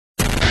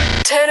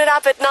Turn it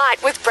up at night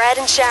with Brad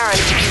and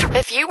Sharyn.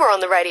 If you were on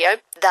the radio,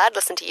 they'd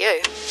listen to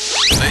you.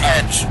 The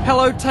Edge.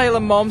 Hello, Taylor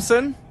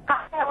Momsen.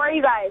 Hi, how are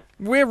you guys?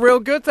 We're real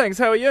good, thanks.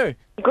 How are you?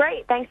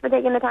 Great, thanks for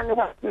taking the time to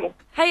talk to me.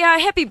 Hey,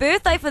 happy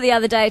birthday for the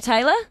other day,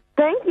 Taylor.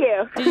 Thank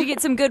you. Did you get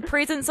some good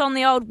presents on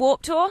the old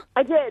Warped Tour?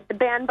 I did. The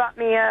band bought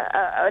me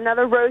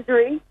another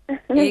rosary.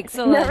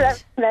 Excellent. Never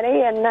that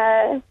many,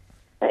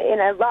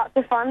 and lots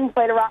of fun.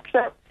 Played a rock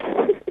show.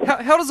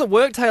 How does it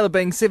work, Taylor,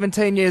 being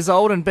 17 years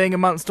old and being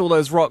amongst all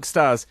those rock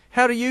stars?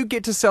 How do you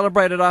get to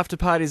celebrate at after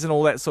parties and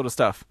all that sort of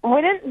stuff?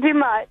 We didn't do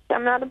much.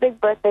 I'm not a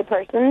big birthday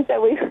person,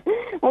 so we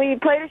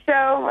played a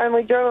show and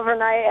we drove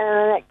overnight, and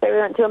then the next day we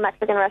went to a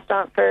Mexican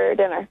restaurant for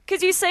dinner.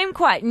 Because you seem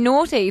quite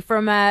naughty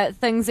from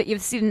things that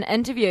you've said in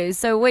interviews,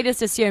 so we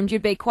just assumed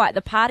you'd be quite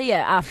the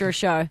partier after a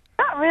show.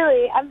 Not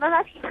really. I'm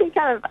actually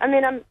kind of.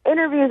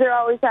 Interviews are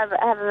always have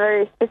a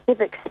very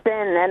specific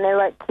spin, and they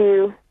like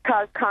to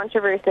cause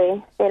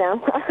controversy.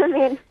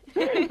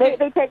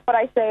 They take what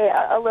I say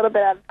a little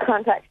bit out of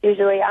context.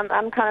 Usually,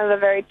 I'm kind of a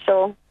very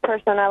chill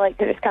person. I like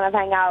to just kind of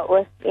hang out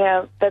with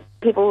the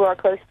people who are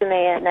close to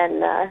me, and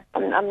then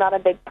I'm not a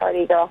big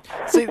party girl.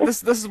 See,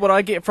 this is what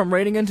I get from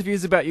reading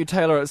interviews about you,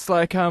 Taylor. It's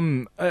like I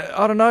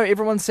don't know.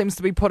 Everyone seems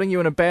to be putting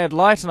you in a bad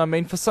light, and I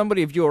mean, for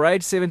somebody of your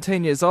age,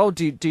 17 years old,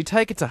 do you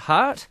take it to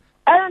heart?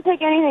 I don't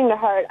take anything to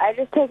heart. I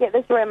just take it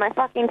this way. My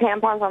fucking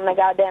tampon's on the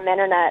goddamn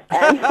internet.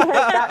 And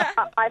that's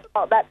not my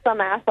fault. That's some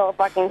asshole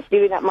fucking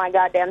shooting at my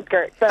goddamn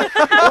skirt. So,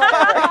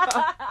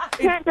 whatever.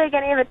 You can't take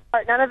any of it to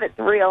heart. None of it's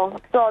real.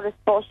 It's all this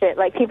bullshit.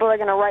 Like, people are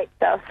going to write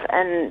stuff,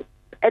 and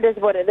it is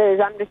what it is.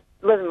 I'm just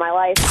living my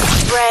life.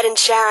 Brad and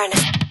Sharyn.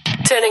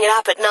 Turning it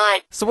up at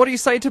night. So what do you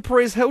say to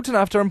Perez Hilton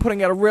after him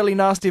putting out a really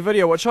nasty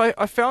video, which I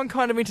found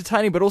kind of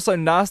entertaining but also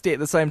nasty at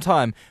the same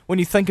time when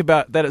you think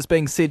about that it's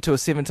being said to a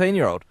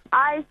 17-year-old?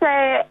 I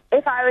say,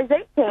 if I was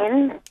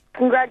 18,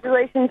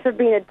 congratulations for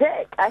being a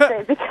dick. I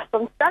say, because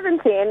I'm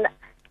 17,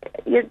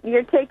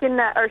 you're taking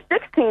that, or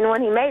 16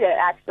 when he made it,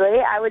 actually.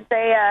 I would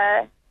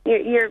say,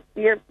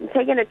 you're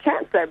taking a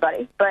chance there,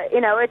 buddy. But,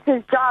 it's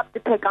his job to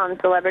pick on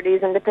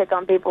celebrities and to pick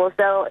on people.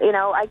 So,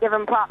 I give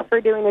him props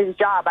for doing his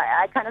job.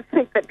 I kind of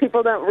think that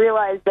people don't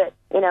realize that,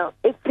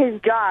 it's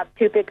his job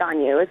to pick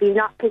on you. If he's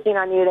not picking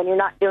on you, then you're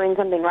not doing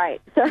something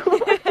right. So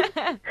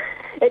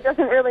it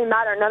doesn't really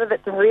matter. None of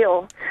it's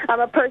real. I'm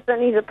a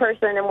person, he's a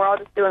person, and we're all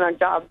just doing our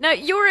job. Now,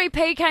 your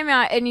EP came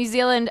out in New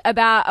Zealand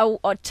about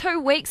 2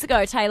 weeks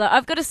ago, Taylor.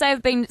 I've got to say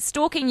I've been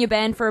stalking your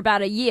band for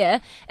about a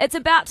year. It's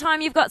about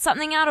time you've got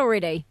something out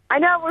already. I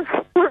know,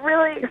 we're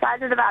really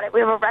excited about it. We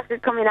have a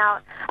record coming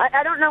out.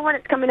 I don't know when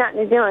it's coming out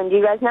in New Zealand. Do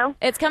you guys know?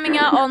 It's coming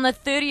out on the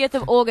 30th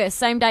of August,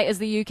 same date as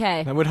the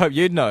UK. I would hope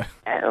you'd know.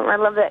 I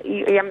love that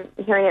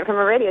I'm hearing it from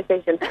a radio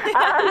station.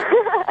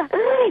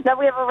 No,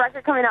 we have a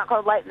record coming out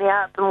called Light Me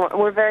Up, and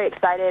we're very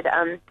excited.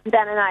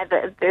 Ben and I,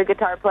 the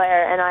guitar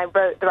player, and I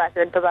wrote the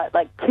record for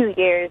about 2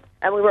 years,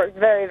 and we worked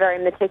very, very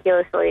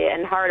meticulously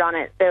and hard on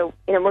it. So,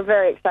 we're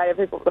very excited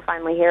for people to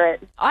finally hear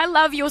it. I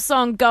love your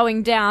song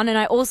Going Down, and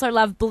I also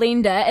love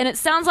Blender, and it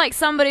sounds like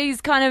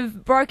somebody's kind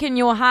of broken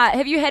your heart.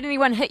 Have you had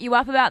anyone hit you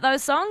up about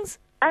those songs?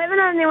 I haven't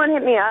had anyone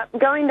hit me up.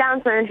 Going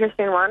Down's an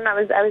interesting one. I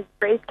was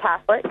raised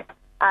Catholic.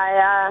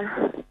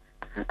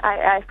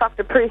 I fucked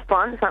a priest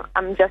once.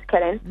 I'm just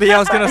kidding. Yeah, I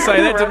was going to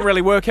say that didn't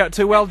really work out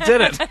too well,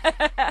 did it?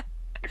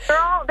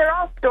 They're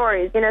all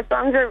stories.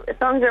 Songs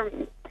are.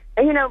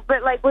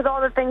 But with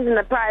all the things in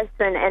the press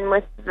and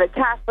with the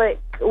Catholic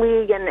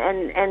League and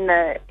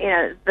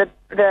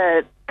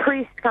the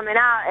priests coming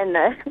out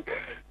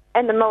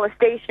and the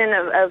molestation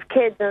of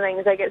kids and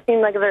things, it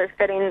seemed like a very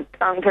fitting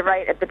song to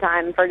write at the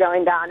time for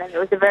Going Down, and it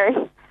was a very,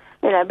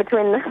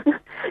 between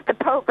the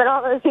Pope and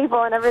all those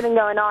people and everything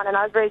going on, and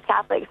I was raised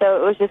Catholic, so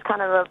it was just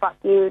kind of a fuck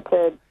you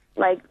to,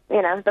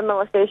 the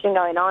molestation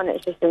going on.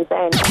 It's just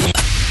insane.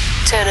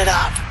 Turn it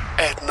up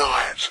at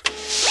night.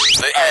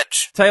 The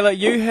Edge. Taylor,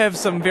 you have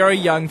some very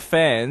young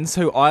fans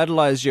who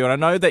idolise you, and I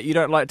know that you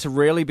don't like to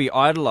really be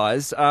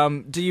idolised.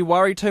 Do you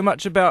worry too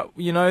much about,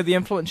 the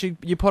influence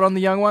you put on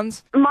the young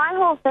ones? My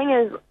whole thing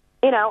is,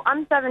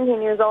 I'm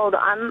 17 years old.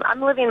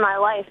 I'm living my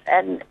life,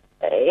 and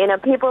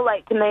people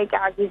like to make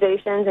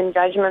accusations and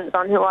judgments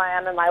on who I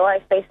am in my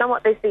life based on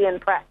what they see in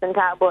press and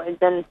tabloids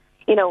and,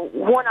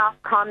 one-off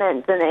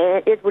comments, and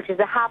which is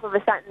a half of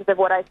a sentence of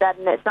what I said,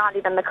 and it's not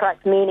even the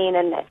correct meaning.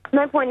 And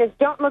my point is,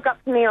 don't look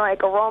up to me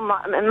like a role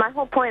model. And my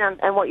whole point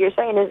and what you're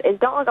saying is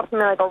don't look up to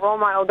me like a role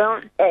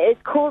model.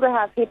 It's cool to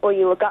have people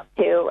you look up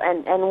to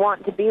and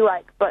want to be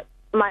like, but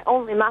my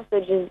only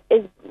message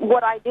is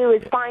what I do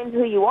is find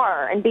who you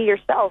are and be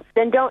yourself.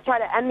 Then don't try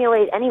to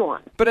emulate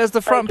anyone. But as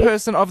the front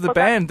person of the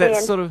band,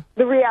 that's sort of...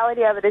 The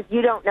reality of it is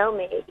you don't know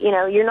me.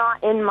 You're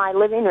not in my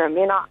living room.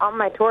 You're not on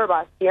my tour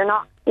bus. You're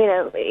not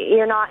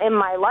in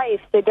my life.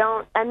 So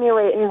don't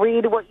emulate and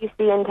read what you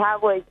see in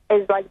tabloids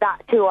as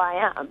that's who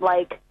I am.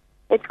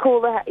 It's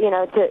cool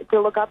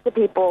to look up to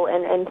people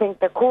and think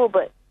they're cool,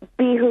 but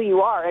be who you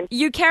are. And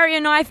you carry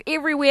a knife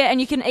everywhere, and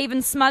you can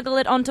even smuggle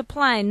it onto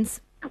planes.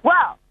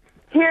 Well,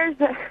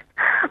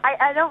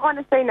 I don't want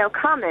to say no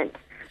comment,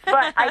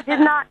 but I did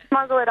not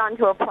smuggle it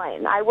onto a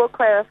plane. I will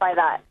clarify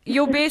that.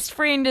 Your best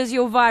friend is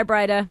your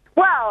vibrator.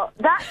 Well,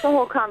 that's the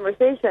whole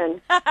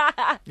conversation.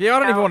 Yeah, I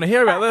don't even want to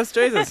hear about this.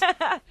 Jesus.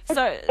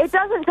 So It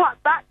doesn't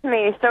talk back to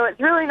me, so it's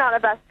really not a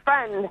best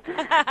friend.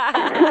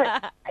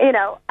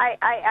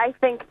 I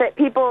think that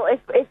people,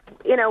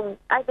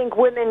 I think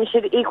women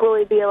should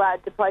equally be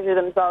allowed to pleasure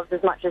themselves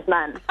as much as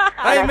men.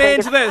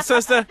 Amen to that,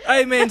 sister.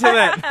 Amen to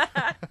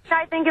that.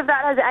 I think if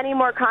that has any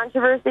more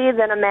controversy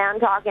than a man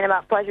talking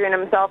about pleasuring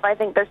himself, I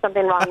think there's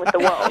something wrong with the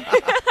world.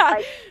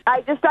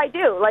 I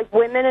do. Like,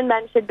 women and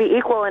men should be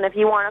equal, and if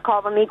you want to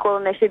call them equal,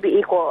 then they should be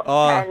equal.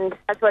 Oh. And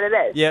that's what it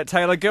is. Yeah,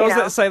 Taylor, girls You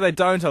know? that say they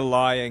don't are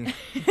lying.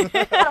 I'm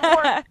not a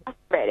whore for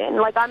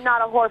masturbating. Like, I'm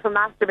not a whore for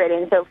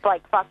masturbating, so,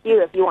 fuck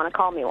you if you want to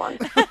call me one.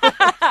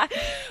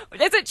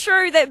 is it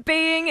true that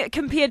being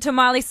compared to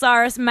Miley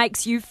Cyrus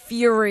makes you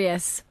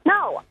furious?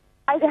 No.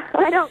 I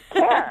don't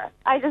care.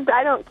 I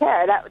don't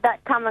care. That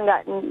comment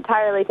got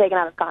entirely taken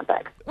out of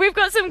context. We've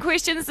got some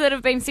questions that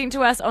have been sent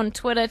to us on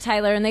Twitter,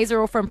 Taylor, and these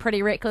are all from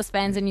Pretty Reckless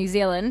fans in New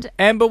Zealand.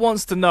 Amber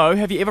wants to know,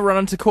 have you ever run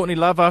into Courtney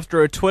Love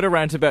after a Twitter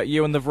rant about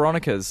you and the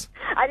Veronicas?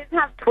 I didn't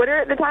have Twitter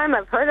at the time.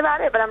 I've heard about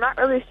it, but I'm not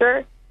really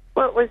sure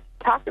what was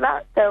talked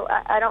about, so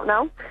I don't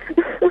know.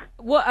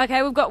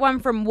 Okay, we've got one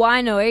from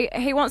Wainui.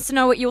 He wants to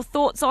know what your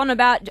thoughts on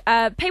about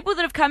people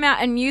that have come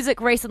out in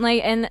music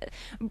recently, and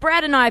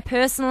Brad and I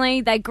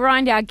personally, they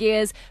grind our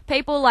gears.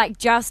 People like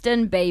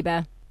Justin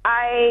Bieber.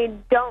 I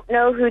don't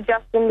know who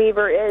Justin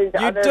Bieber is.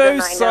 You other do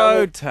than I so,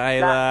 know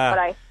Taylor. That's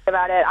what I think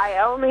about it. I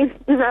only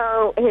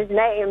know his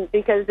name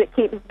because it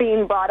keeps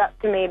being brought up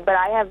to me, but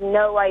I have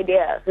no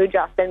idea who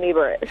Justin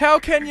Bieber is. How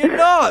can you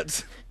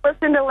not?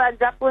 Listen to Led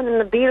Zeppelin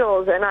and the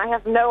Beatles, and I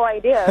have no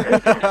idea who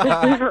Justin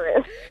Bieber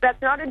is.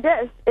 That's not a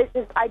diss. It's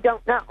just I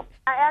don't know.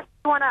 I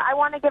actually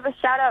want to give a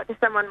shout out to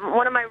someone.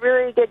 One of my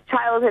really good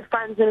childhood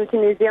friends moved to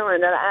New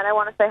Zealand, and I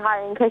want to say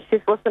hi in case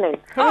she's listening.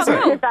 Who's it?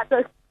 If that's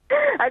okay.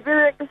 I'd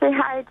really like to say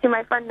hi to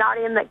my friend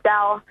Nadia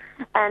McDowell,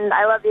 and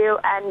I love you.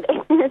 And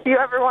if you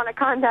ever want to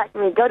contact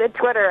me, go to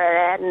Twitter,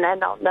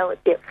 and I'll know it's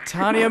you.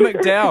 Tanya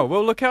McDowell.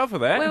 We'll look out for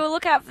We that. will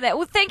look out for that.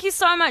 Well, thank you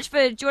so much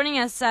for joining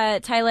us,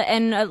 Taylor,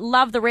 and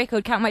love the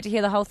record. Can't wait to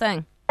hear the whole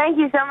thing. Thank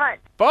you so much.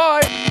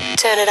 Bye.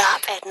 Turn it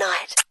up at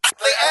night.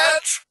 The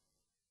Edge.